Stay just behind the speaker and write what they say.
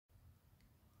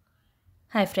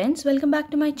Hi friends, welcome back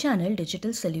to my channel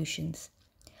Digital Solutions.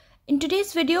 In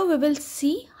today's video, we will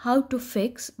see how to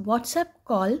fix WhatsApp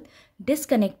call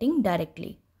disconnecting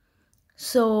directly.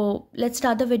 So let's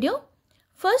start the video.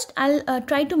 First, I'll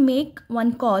try to make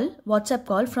one call, WhatsApp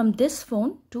call from this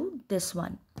phone to this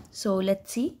one. So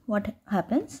let's see what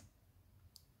happens.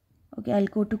 Okay, I'll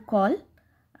go to call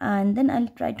and then I'll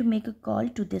try to make a call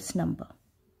to this number.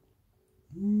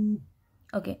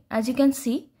 Okay, as you can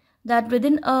see that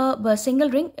within a single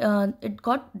ring it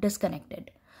got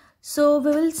disconnected. So we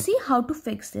will see how to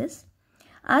fix this.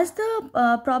 As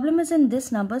the problem is in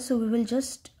this number, so we will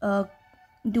just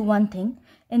do one thing.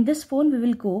 In this phone we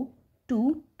will go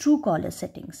to Truecaller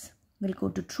settings. We'll go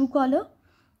to Truecaller.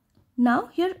 Now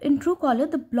here in Truecaller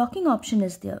the blocking option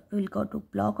is there. We will go to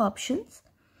block options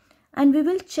and we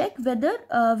will check whether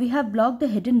we have blocked the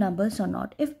hidden numbers or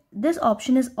not. If this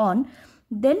option is on,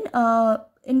 then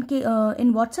in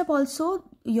WhatsApp also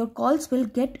your calls will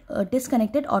get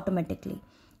disconnected automatically.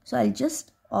 So I'll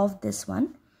just off this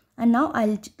one and now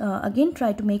I'll again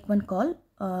try to make one call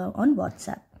on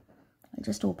WhatsApp. I'll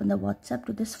just open the WhatsApp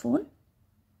to this phone.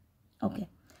 Okay,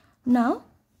 now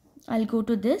I'll go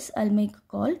to this. I'll make a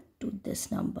call to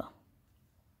this number.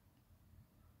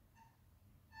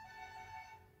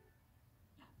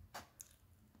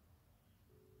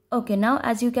 Okay, now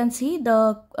as you can see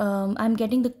the I'm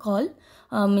getting the call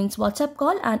means WhatsApp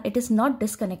call and it is not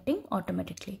disconnecting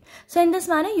automatically. So in this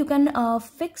manner you can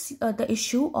fix the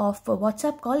issue of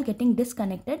WhatsApp call getting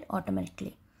disconnected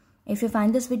automatically. If you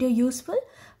find this video useful,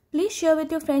 please share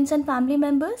with your friends and family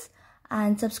members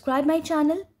and subscribe my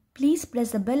channel. Please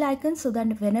press the bell icon so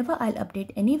that whenever I'll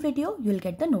update any video, you'll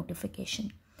get the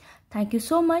notification. Thank you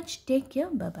so much. Take care.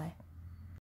 Bye-bye.